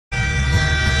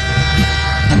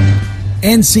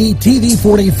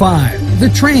NCTV45, The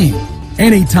Train,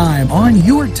 anytime on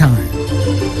your time.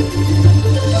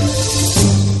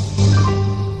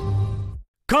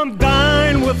 Come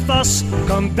dine with us,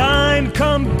 come dine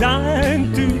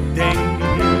today.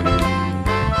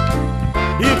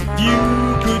 If you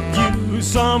could use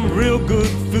some real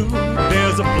good food,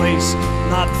 there's a place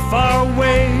not far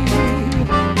away.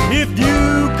 If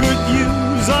you could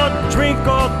use a drink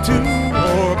or two,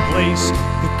 or a place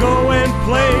to go and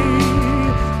play,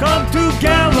 come to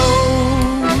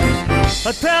Gallows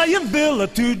Italian Villa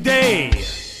today.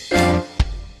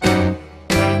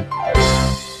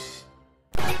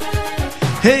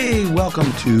 Hey,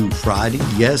 welcome to Friday,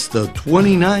 yes, the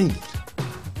 29th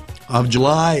of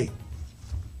July.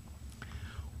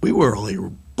 We were really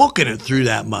booking it through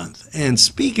that month. And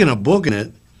speaking of booking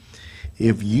it,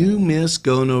 if you miss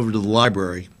going over to the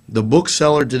library, the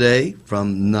bookseller today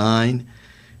from 9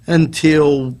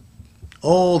 until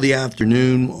all the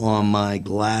afternoon on my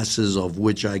glasses, of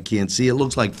which I can't see, it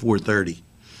looks like 4:30.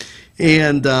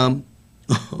 And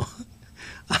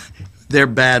they're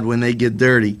bad when they get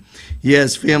dirty.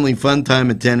 Yes, family fun time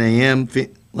at 10 a.m.,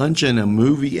 lunch and a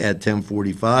movie at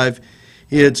 10:45.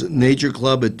 It's Nature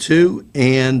Club at 2,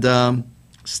 and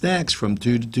snacks from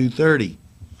 2 to 2:30.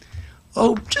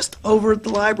 Oh, just over at the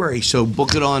library, so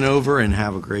book it on over and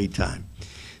have a great time.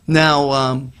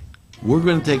 Now, we're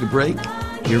going to take a break,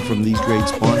 hear from these great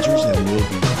sponsors, and we'll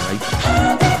be right back.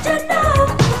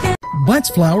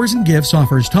 Butts Flowers and Gifts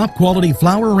offers top quality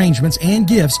flower arrangements and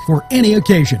gifts for any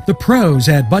occasion. The pros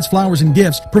at Butts Flowers and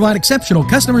Gifts provide exceptional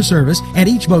customer service, and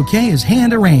each bouquet is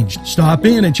hand arranged. Stop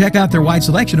in and check out their wide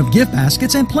selection of gift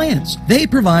baskets and plants. They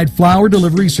provide flower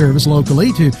delivery service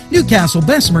locally to Newcastle,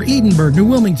 Bessemer, Edinburgh, New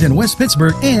Wilmington, West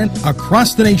Pittsburgh, and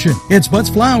across the nation. It's Butts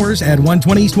Flowers at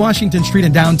 120 East Washington Street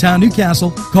in downtown Newcastle.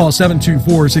 Call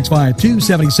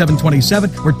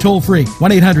 724-652-7727 or toll free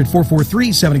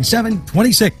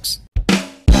 1-800-443-7726.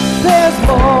 There's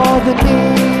more than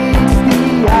meets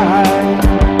the eye.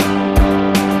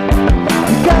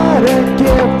 You gotta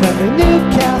give them a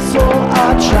Newcastle a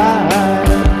try.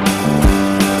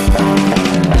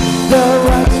 The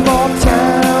right small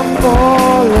town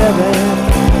for living.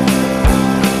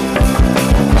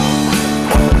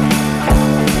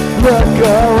 Look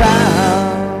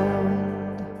around.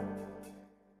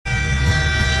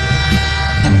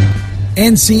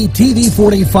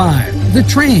 NCTV45, The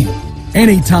Train,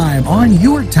 anytime on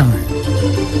your time.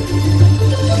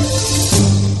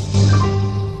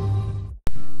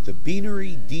 The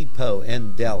Beanery Depot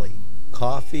and Deli.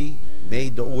 Coffee,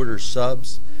 made-to-order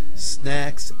subs,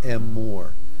 snacks, and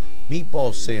more.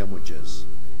 Meatball sandwiches,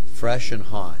 fresh and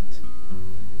hot.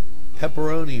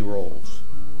 Pepperoni rolls,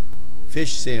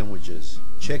 fish sandwiches,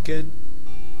 chicken,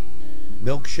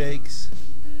 milkshakes.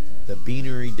 The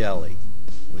Beanery Deli.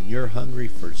 When you're hungry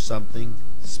for something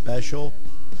special,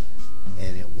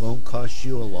 and it won't cost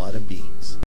you a lot of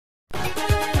beans.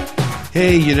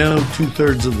 Hey, you know,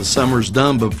 2/3 of the summer's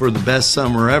done, but for the best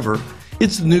summer ever,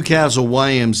 it's the Newcastle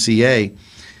YMCA.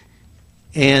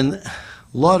 And a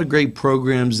lot of great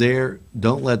programs there.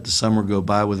 Don't let the summer go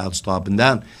by without stopping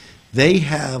down. They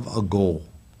have a goal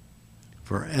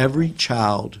for every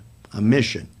child, a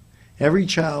mission, every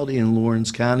child in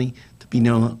Lawrence County to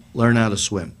learn how to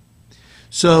swim.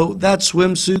 So that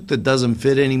swimsuit that doesn't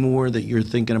fit anymore, that you're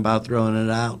thinking about throwing it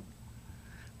out,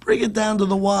 bring it down to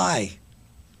the Y.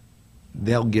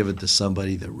 They'll give it to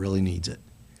somebody that really needs it.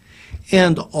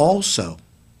 And also,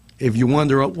 if you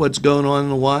wonder what's going on in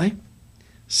the Y,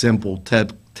 simple,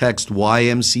 text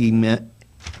YMCA,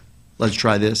 let's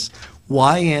try this,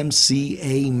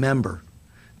 YMCA member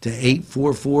to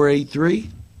 84483,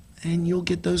 and you'll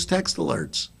get those text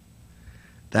alerts.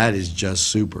 That is just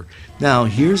super. Now,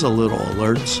 here's a little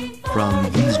alerts from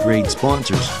these great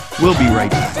sponsors. We'll be right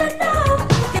back.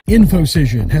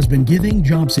 Infocision has been giving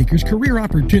job seekers career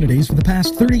opportunities for the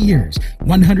past 30 years.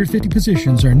 150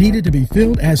 positions are needed to be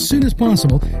filled as soon as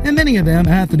possible, and many of them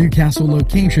at the Newcastle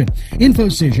location.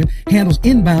 Infocision handles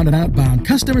inbound and outbound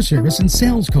customer service and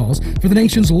sales calls for the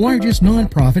nation's largest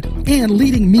nonprofit and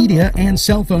leading media and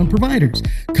cell phone providers.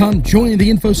 Come join the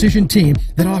Infocision team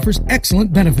that offers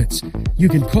excellent benefits. You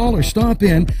can call or stop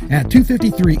in at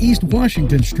 253 East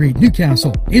Washington Street,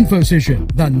 Newcastle. Infocision,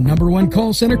 the #1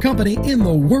 call center company in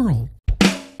the world.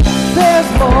 There's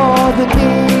more than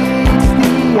meets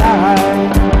the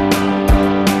eye.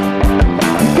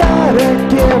 You gotta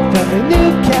give them a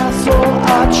Newcastle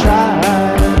a try.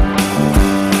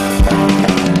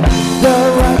 The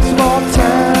right small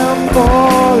town for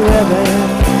living.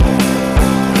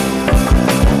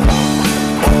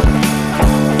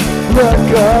 Look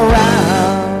around.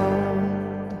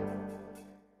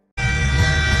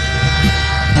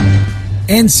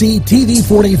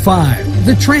 NCTV45,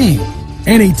 The Train,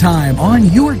 anytime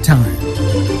on your time.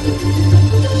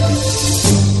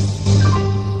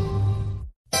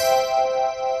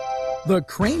 The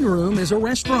Crane Room is a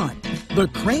restaurant. The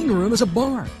Crane Room is a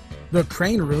bar. The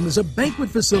Crane Room is a banquet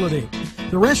facility.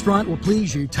 The restaurant will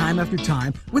please you time after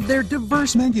time with their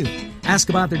diverse menu. Ask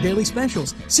about their daily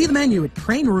specials. See the menu at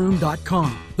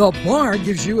craneroom.com. The bar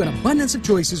gives you an abundance of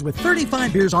choices with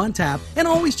 35 beers on tap and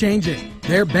always changing.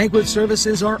 Their banquet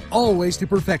services are always to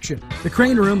perfection. The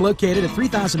Crane Room, located at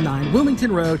 3009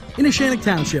 Wilmington Road in Neshannock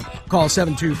Township. Call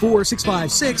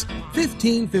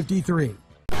 724-656-1553.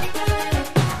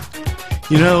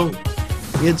 You know,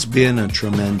 it's been a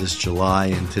tremendous July,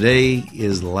 and today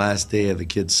is the last day of the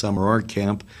kids' summer art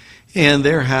camp, and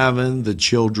they're having the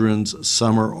Children's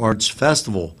Summer Arts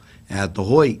Festival at the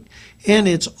Hoyt. And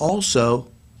it's also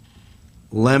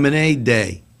Lemonade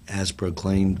Day, as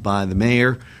proclaimed by the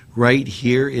mayor, right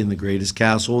here in the greatest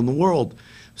castle in the world.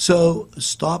 So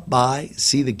stop by,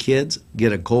 see the kids,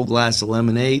 get a cold glass of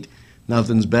lemonade.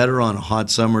 Nothing's better on a hot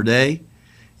summer day.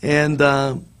 And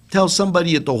tell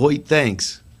somebody at the Hoyt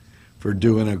thanks for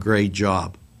doing a great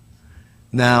job.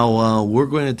 Now, we're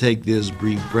going to take this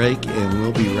brief break, and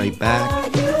we'll be right back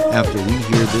after we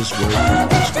hear this word from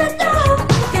our sponsors.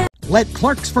 Let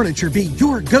Clark's Furniture be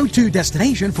your go-to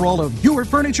destination for all of your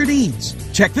furniture needs.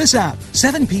 Check this out.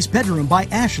 7-piece bedroom by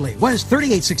Ashley was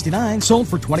 $38.69, sold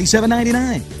for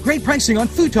 $27.99. Great pricing on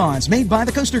futons made by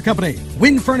the Coaster Company.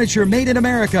 Wind Furniture made in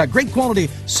America. Great quality.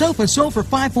 Sofa sold for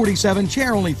 $547,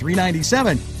 chair only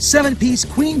 $397. 7-piece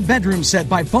queen bedroom set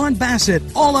by Vaughn Bassett,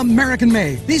 all American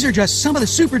made. These are just some of the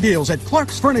super deals at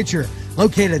Clark's Furniture,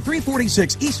 located at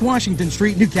 346 East Washington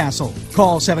Street, Newcastle.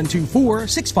 Call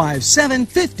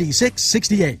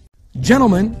 724-657-5668.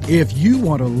 Gentlemen, if you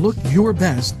want to look your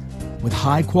best with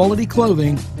high-quality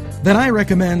clothing, then I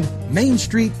recommend Main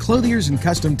Street Clothiers and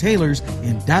Custom Tailors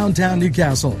in downtown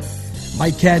Newcastle.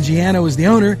 Mike Caggiano is the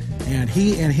owner, and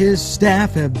he and his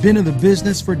staff have been in the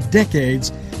business for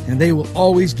decades, and they will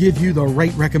always give you the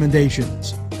right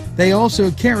recommendations. They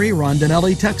also carry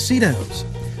Rondinelli tuxedos.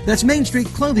 That's Main Street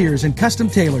Clothiers and Custom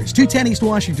Tailors, 210 East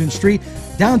Washington Street,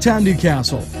 downtown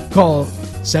Newcastle. Call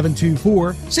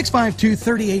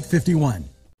 724-652-3851.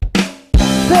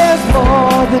 There's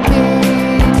more than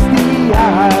meets the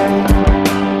eye.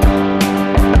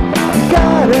 You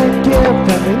gotta give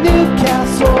them a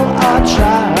Newcastle a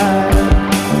try.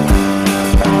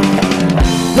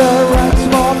 The right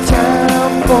small town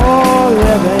for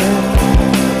living.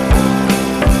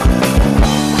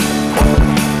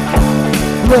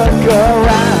 Look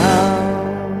around.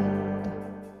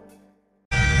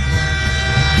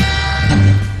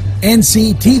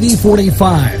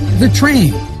 NCTV45, The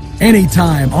Train,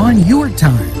 anytime on your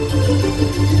time.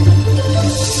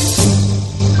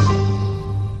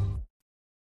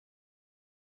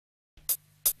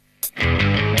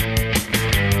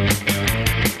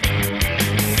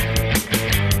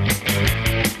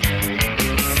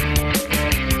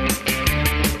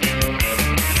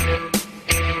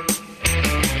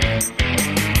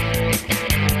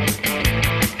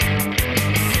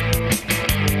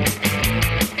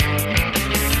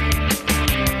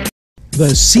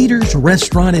 The Cedars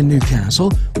Restaurant in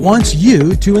Newcastle wants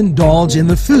you to indulge in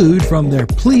the food from their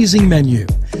pleasing menu.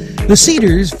 The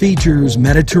Cedars features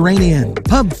Mediterranean,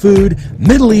 pub food,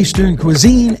 Middle Eastern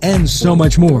cuisine, and so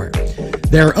much more.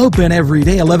 They're open every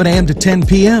day, 11 a.m. to 10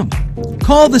 p.m.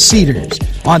 Call the Cedars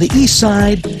on the east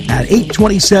side at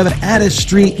 827 Addis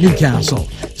Street, Newcastle.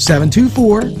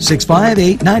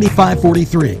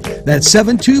 724-658-9543. That's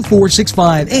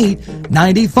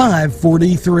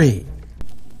 724-658-9543.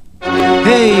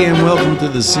 Hey, and welcome to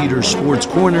the Cedar Sports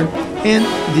Corner. And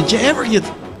did you ever get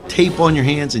tape on your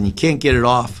hands and you can't get it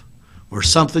off? Or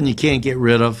something you can't get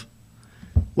rid of?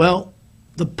 Well,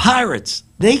 the Pirates,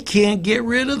 they can't get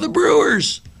rid of the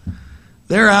Brewers.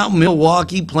 They're out in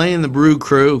Milwaukee playing the Brew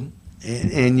Crew.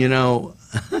 And you know,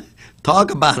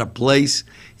 talk about a place,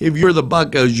 if you're the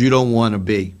Buccos, you don't want to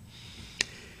be.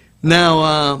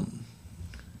 Now,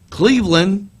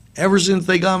 Cleveland, ever since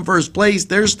they got in first place,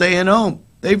 they're staying home.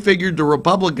 They figured the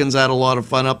Republicans had a lot of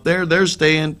fun up there. They're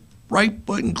staying right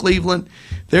put in Cleveland.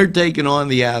 They're taking on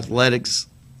the Athletics.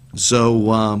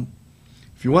 So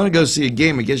if you want to go see a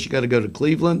game, I guess you got to go to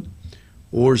Cleveland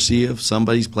or see if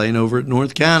somebody's playing over at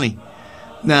North County.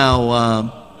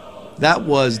 Now, that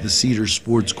was the Cedars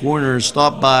Sports Corner.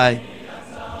 Stop by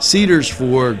Cedars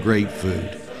for great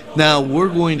food. Now, we're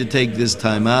going to take this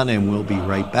time out, and we'll be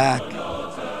right back.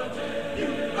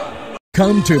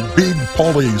 Come to Big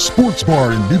Polly's Sports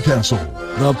Bar in Newcastle.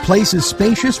 The place is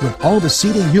spacious with all the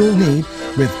seating you'll need,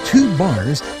 with 2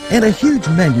 bars and a huge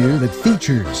menu that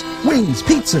features wings,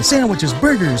 pizza, sandwiches,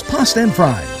 burgers, pasta, and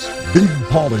fries. Big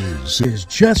Polly's Is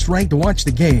just right to watch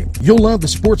the game. You'll love the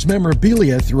sports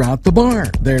memorabilia throughout the bar.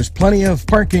 There's plenty of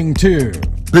parking too.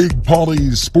 Big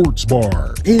Polly's Sports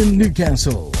Bar In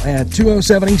Newcastle at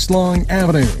 207 East Long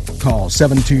Avenue. Call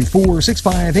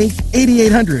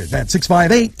 724-658-8800. That's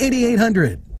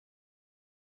 658-8800.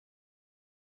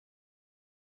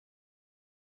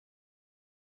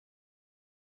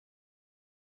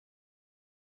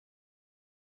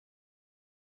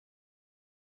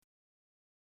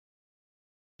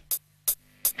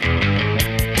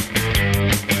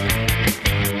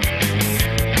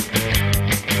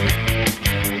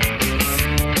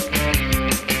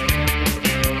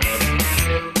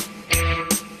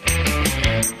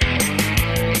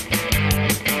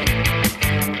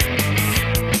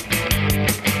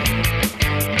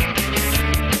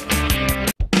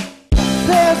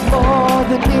 There's more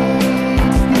than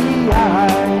meets the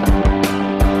eye.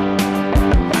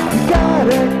 You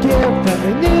gotta give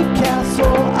every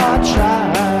Newcastle a try.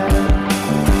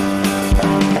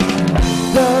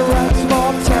 The right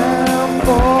small town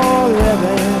for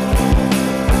living.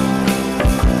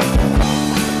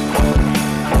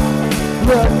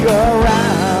 Look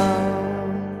around.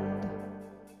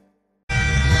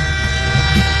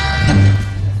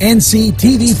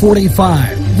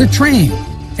 NCTV45, The Train.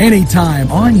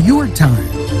 Anytime on your time.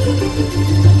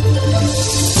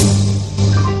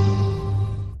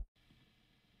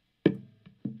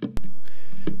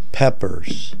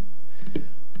 Peppers,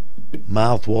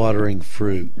 mouth-watering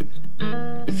fruit,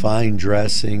 fine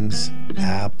dressings,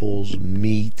 apples,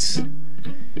 meats.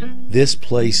 This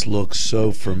place looks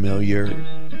so familiar.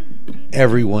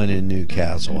 Everyone in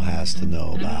Newcastle has to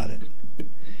know about it.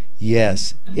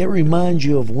 Yes, it reminds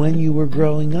you of when you were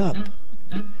growing up.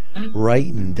 Right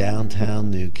in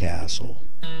downtown Newcastle.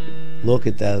 Look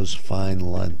at those fine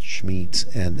lunch meats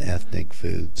and ethnic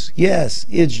foods. Yes,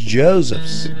 it's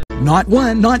Joseph's. Not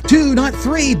 1, not 2, not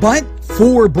 3, but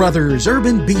 4 Brothers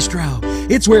Urban Bistro.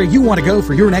 It's where you want to go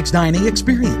for your next dining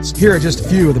experience. Here are just a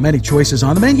few of the many choices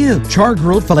on the menu.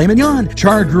 Char-grilled filet mignon,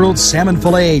 char-grilled salmon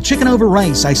filet, chicken over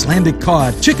rice, Icelandic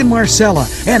cod, chicken marsala,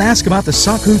 and ask about the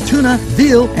saku tuna,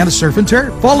 veal, and the surf and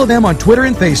turf. Follow them on Twitter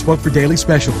and Facebook for daily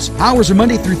specials. Hours are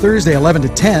Monday through Thursday 11 to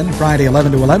 10, Friday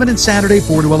 11 to 11, and Saturday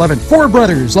 4 to 11. 4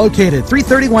 Brothers, located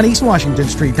 331 East Washington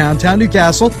Street, downtown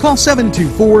Newcastle. Call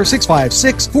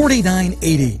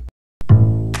 724-656-4980.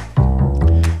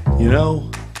 You know,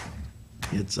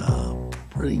 it's a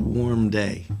pretty warm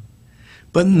day,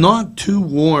 but not too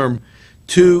warm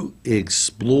to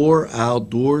explore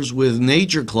outdoors with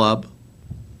Nature Club.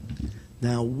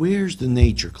 Now, where's the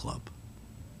Nature Club?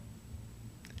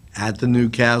 At the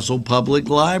Newcastle Public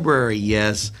Library.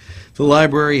 Yes, the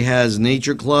library has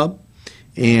Nature Club,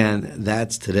 and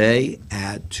that's today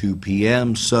at 2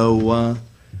 p.m. So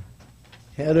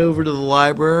head over to the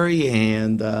library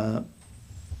and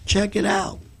check it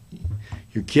out.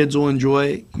 Your kids will enjoy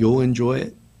it. You'll enjoy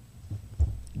it.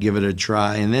 Give it a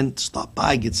try, and then stop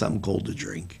by, get something cold to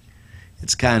drink.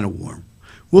 It's kind of warm.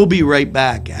 We'll be right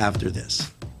back after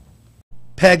this.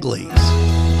 Pegley's,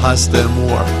 pasta and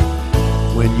more.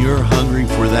 When you're hungry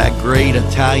for that great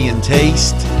Italian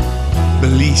taste,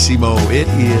 bellissimo, it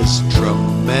is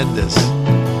tremendous.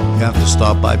 You have to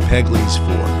stop by Pegley's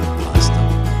for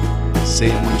pasta,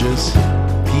 sandwiches,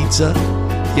 pizza.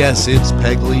 Yes, it's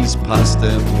Pegley's Pasta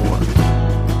and More.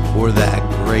 For that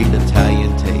great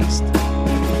Italian taste.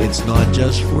 It's not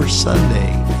just for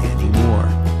Sunday anymore.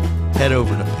 Head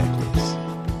over to Pegley's.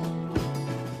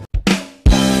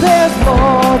 There's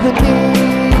more than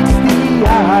meets the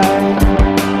eye.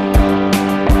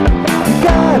 You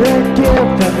gotta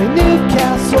give every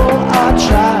Newcastle a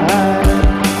try.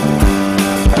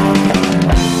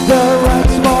 The right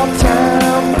small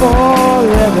town for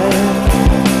living.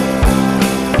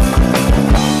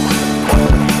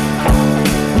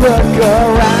 Look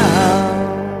around.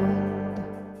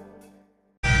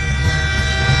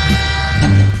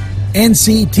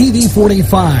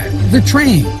 NCTV45, The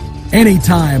Train.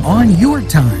 Anytime on your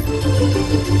time.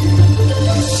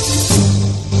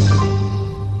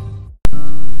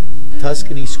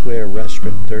 Tuscany Square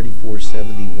Restaurant,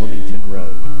 3470 Wilmington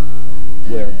Road,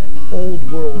 where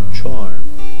old world charm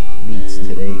meets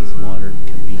today's modern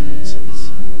conveniences.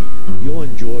 You'll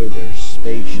enjoy their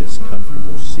spacious,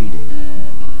 comfortable seating,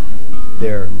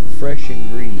 their fresh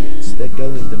ingredients that go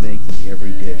into making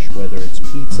every dish, whether it's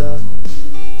pizza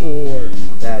or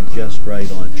that just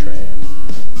right entree.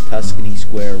 Tuscany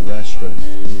Square Restaurant,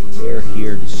 they're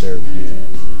here to serve you.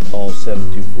 Call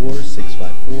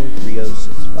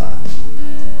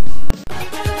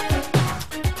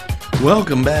 724-654-3065.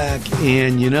 Welcome back,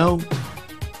 and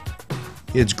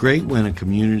it's great when a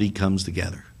community comes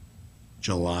together.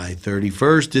 July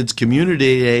 31st, it's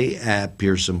Community Day at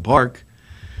Pearson Park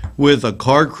with a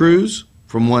car cruise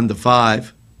from 1 to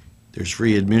 5. There's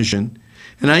free admission.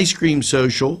 An ice cream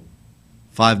social.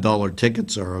 $5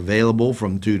 tickets are available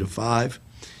from 2 to 5.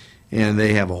 And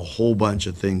they have a whole bunch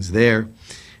of things there.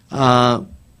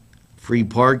 Free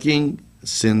parking,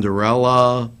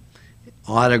 Cinderella,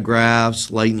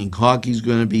 autographs, Lightning Hockey's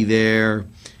going to be there.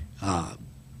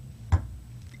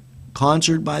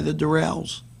 Concert by the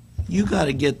Durrells. You got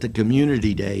to get to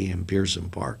Community Day in Pearson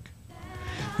Park.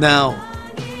 Now,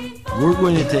 we're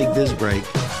going to take this break,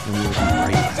 and we'll be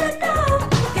right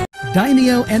back.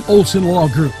 Daimio and Olson Law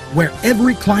Group, where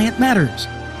every client matters.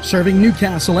 Serving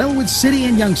Newcastle, Elwood City,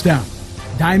 and Youngstown.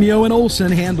 Daimio and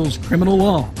Olson handles criminal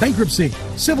law, bankruptcy,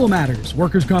 civil matters,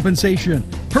 workers' compensation,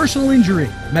 personal injury,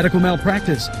 medical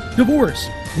malpractice, divorce,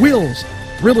 wills,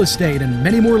 real estate, and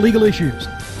many more legal issues.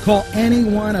 Call any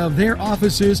one of their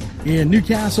offices in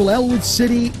Newcastle, Elwood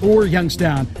City, or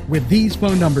Youngstown with these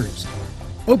phone numbers.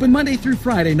 Open Monday through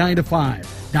Friday, 9 to 5.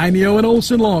 Daimio and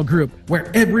Olson Law Group,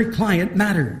 where every client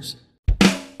matters.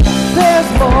 There's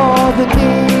more than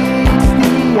meets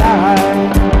the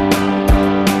eye.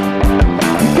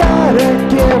 You gotta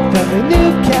give them a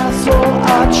Newcastle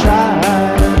a try.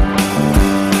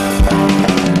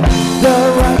 The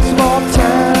right small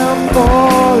town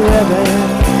for living.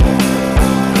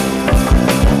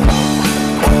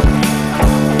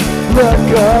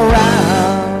 Look around.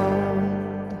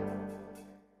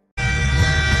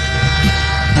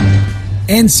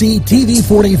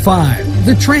 NCTV45,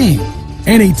 The Train.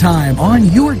 Anytime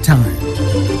on your time.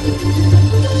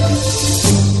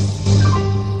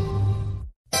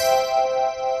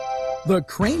 The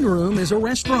Crane Room is a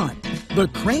restaurant. The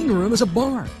Crane Room is a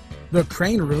bar. The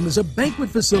Crane Room is a banquet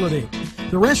facility.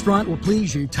 The restaurant will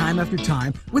please you time after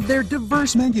time with their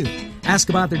diverse menu. Ask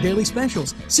about their daily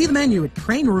specials. See the menu at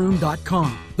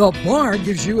craneroom.com. The bar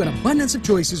gives you an abundance of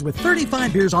choices with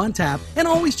 35 beers on tap and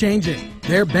always changing.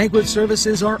 Their banquet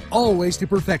services are always to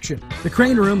perfection. The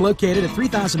Crane Room, located at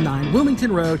 3009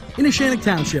 Wilmington Road in Neshannock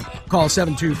Township. Call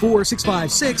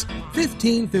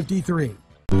 724-656-1553.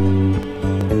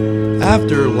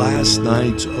 After last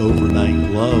night's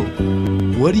overnight low,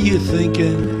 what are you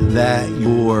thinking that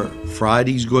your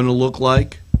Friday's going to look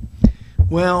like?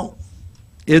 Well,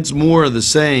 it's more of the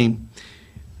same.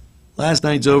 Last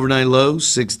night's overnight low,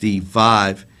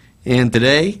 65. And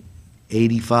today,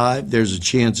 85. There's a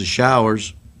chance of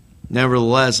showers.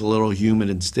 Nevertheless, a little humid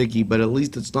and sticky, but at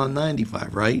least it's not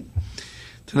 95, right?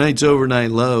 Tonight's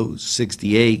overnight low,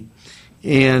 68.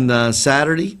 And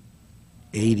Saturday,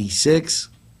 86.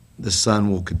 The sun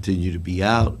will continue to be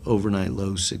out. Overnight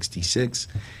low, 66.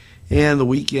 And the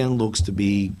weekend looks to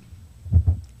be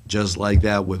just like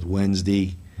that with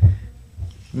Wednesday,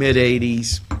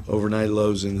 mid-80s, overnight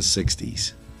lows in the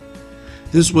 60s.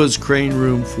 This was Crane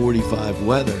Room 45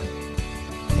 weather,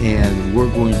 and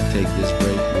we're going to take this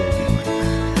break. We'll be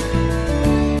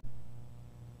right back.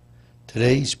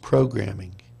 Today's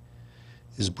programming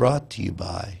is brought to you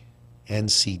by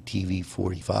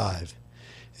NCTV45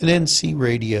 and NC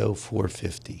Radio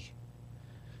 450,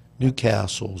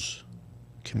 Newcastle's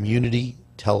community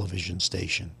television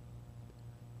station.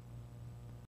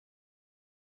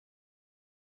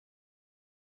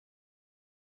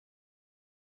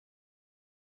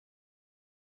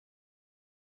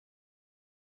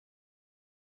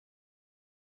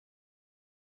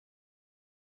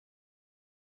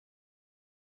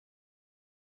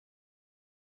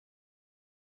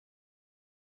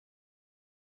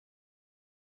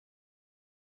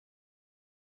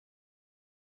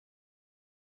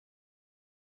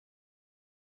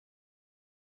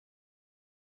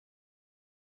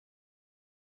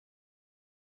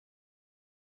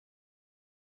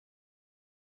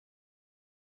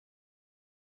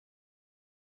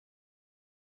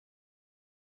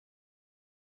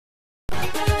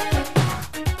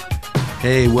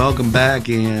 Hey, welcome back,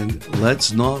 and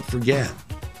let's not forget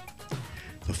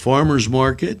the farmers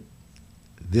market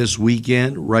this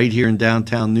weekend right here in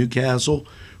downtown Newcastle,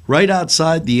 right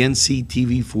outside the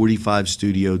NCTV45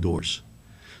 studio doors.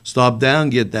 Stop down,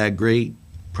 get that great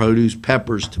produce,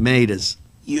 peppers, tomatoes,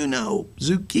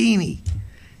 zucchini.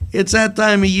 It's that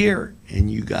time of year,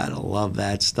 and you gotta love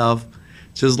that stuff,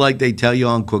 just like they tell you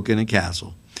on Cooking a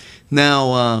Castle.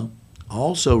 Now,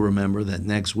 also remember that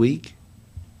next week,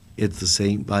 it's the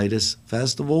St. Vitus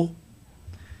Festival,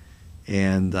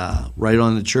 and right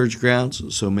on the church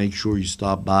grounds, so make sure you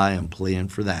stop by and plan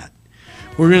for that.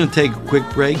 We're going to take a quick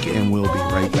break, and we'll be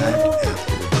right back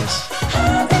after this.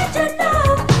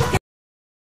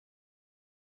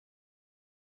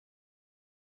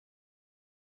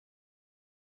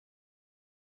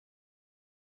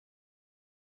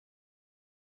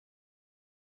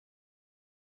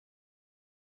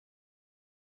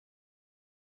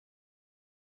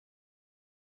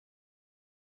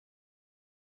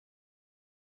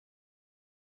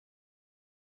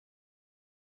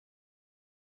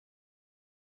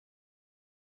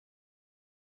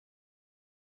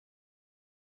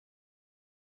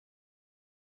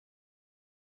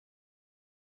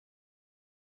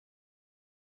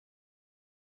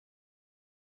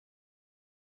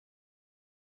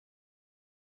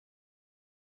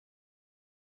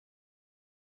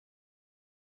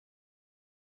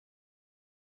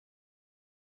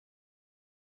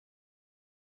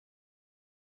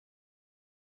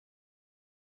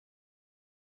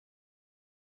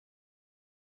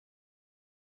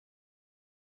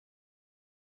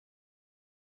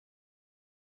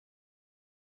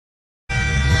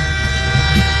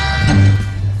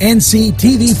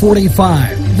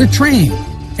 NCTV45, The Train,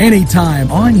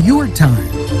 anytime on your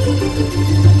time.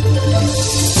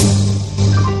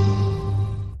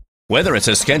 Whether it's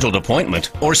a scheduled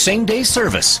appointment or same-day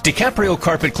service, DiCaprio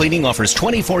Carpet Cleaning offers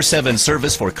 24/7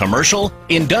 service for commercial,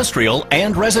 industrial,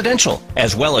 and residential,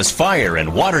 as well as fire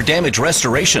and water damage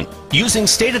restoration. Using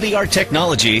state-of-the-art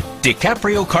technology,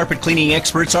 DiCaprio Carpet Cleaning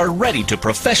experts are ready to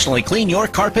professionally clean your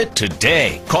carpet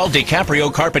today. Call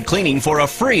DiCaprio Carpet Cleaning for a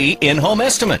free in-home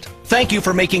estimate. Thank you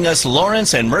for making us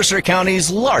Lawrence and Mercer County's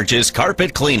largest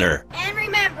carpet cleaner. And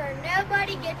remember,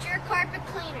 nobody gets your carpet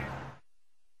cleaner.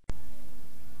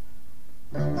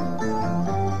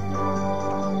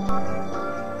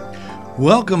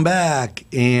 Welcome back,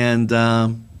 and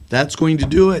that's going to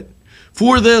do it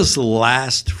for this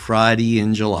last Friday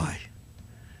in July.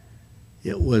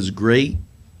 It was great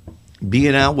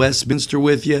being out Westminster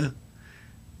with you,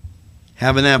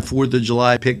 having that 4th of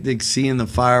July picnic, seeing the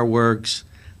fireworks,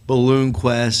 Balloon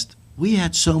Quest. We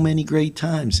had so many great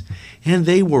times, and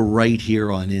they were right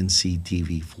here on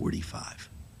NCTV45.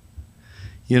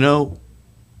 You know,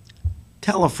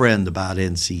 tell a friend about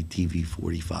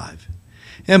NCTV45.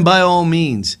 And by all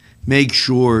means, make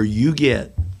sure you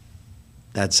get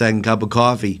that second cup of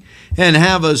coffee and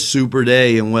have a super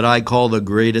day in what I call the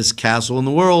greatest castle in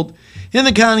the world in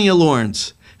the county of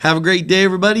Lawrence. Have a great day,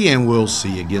 everybody, and we'll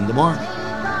see you again tomorrow.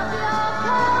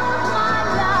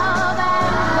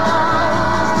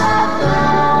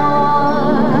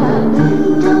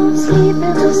 Don't sleep in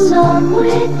the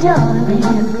subway,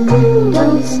 darling.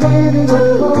 Don't stand in the